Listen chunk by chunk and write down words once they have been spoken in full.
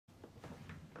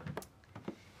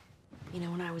You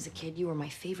know, when I was a kid, you were my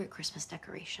favorite Christmas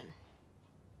decoration.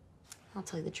 I'll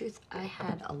tell you the truth, I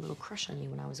had a little crush on you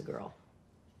when I was a girl.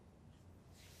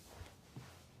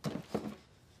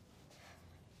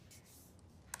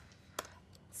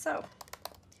 So,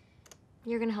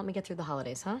 you're gonna help me get through the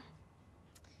holidays, huh?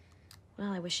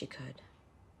 Well, I wish you could.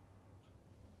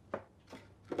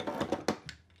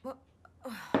 What?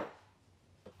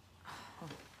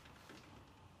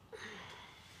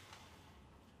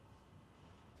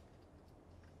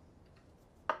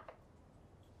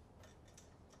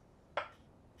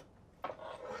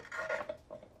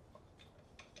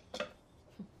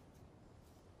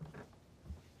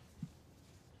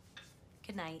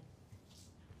 Good night.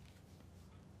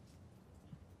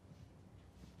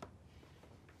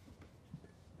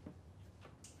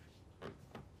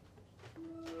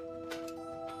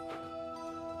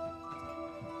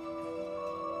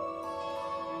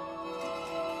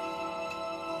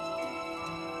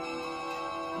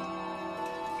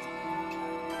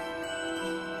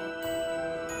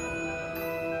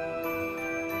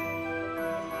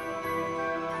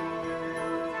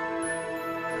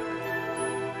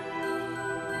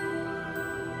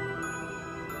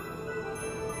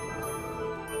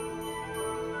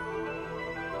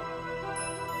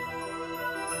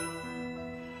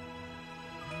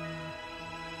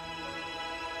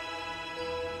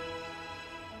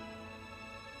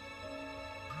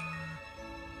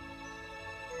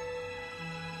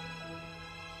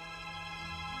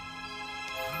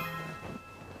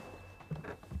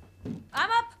 I'm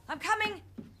up! I'm coming!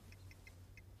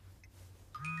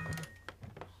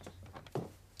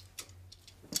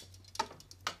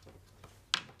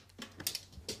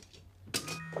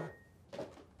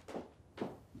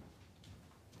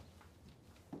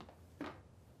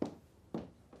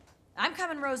 I'm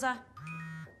coming, Rosa.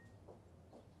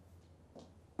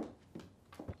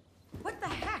 What the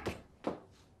heck?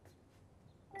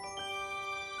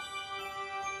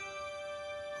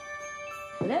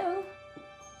 Hello?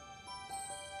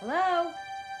 Hello?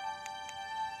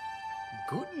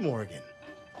 Good morning.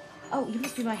 Oh, you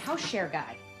must be my house share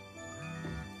guy.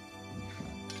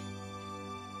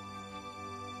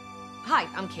 Hi,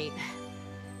 I'm Kate.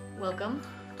 Welcome.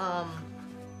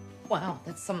 Wow,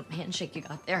 that's some handshake you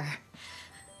got there.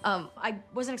 I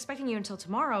wasn't expecting you until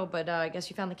tomorrow, but I guess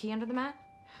you found the key under the mat?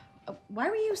 Why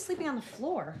were you sleeping on the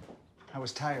floor? I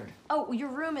was tired. Oh, your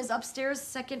room is upstairs,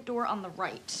 second door on the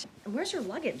right. Where's your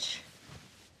luggage?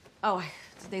 Oh,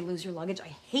 did they lose your luggage? I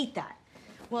hate that.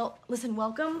 Well, listen,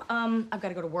 welcome. I've got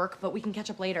to go to work, but we can catch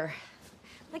up later.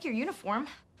 I like your uniform.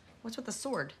 What's with the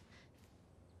sword?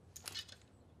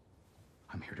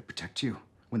 I'm here to protect you.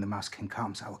 When the Mouse King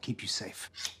comes, I will keep you safe.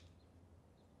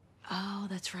 Oh,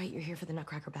 that's right. You're here for the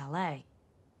Nutcracker Ballet.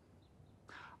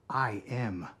 I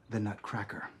am the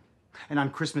Nutcracker. And on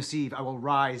Christmas Eve, I will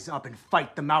rise up and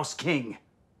fight the Mouse King.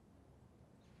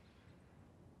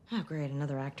 Oh, great.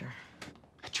 Another actor.